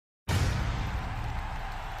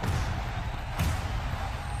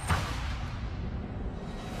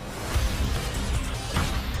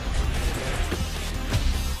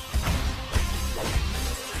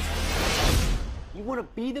want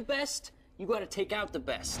to be the best, you got to take out the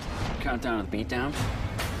best. Countdown of the beatdown?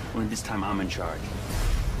 Well, this time I'm in charge.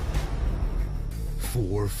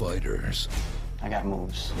 4 fighters. I got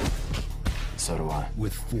moves. So do I.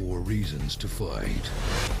 With 4 reasons to fight.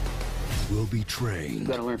 Will be You trained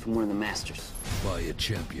got to learn from one of the masters. by a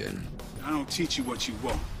champion I don't teach you what you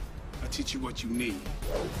want. I teach you what you need.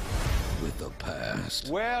 with a past.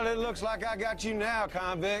 Well, it looks like I got you now,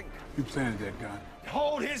 convict. You planted that gun.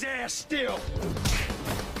 Hold his ass still.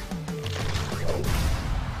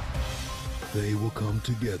 They will come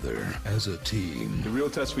together as a team The real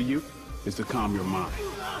test for you is to calm your mind.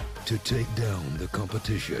 to take down the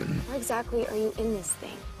competition. Why exactly are you in this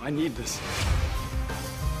thing? I need this.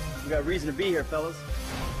 You got reason to be here, fellas.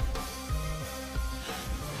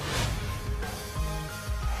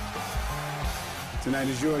 Tonight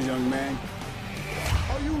is yours, young man.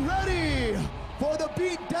 Are you ready for the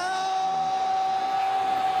beatdown?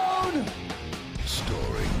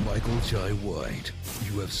 Starring Michael Jai White,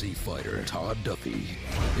 UFC fighter Todd Duffy,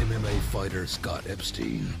 MMA fighter Scott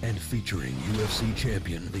Epstein, and featuring UFC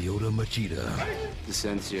champion Lyoto Machida. The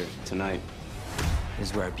sense here, tonight,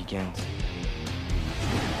 is where it begins.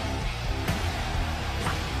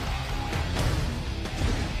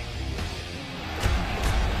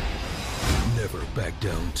 Never back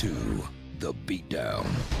down to the beatdown.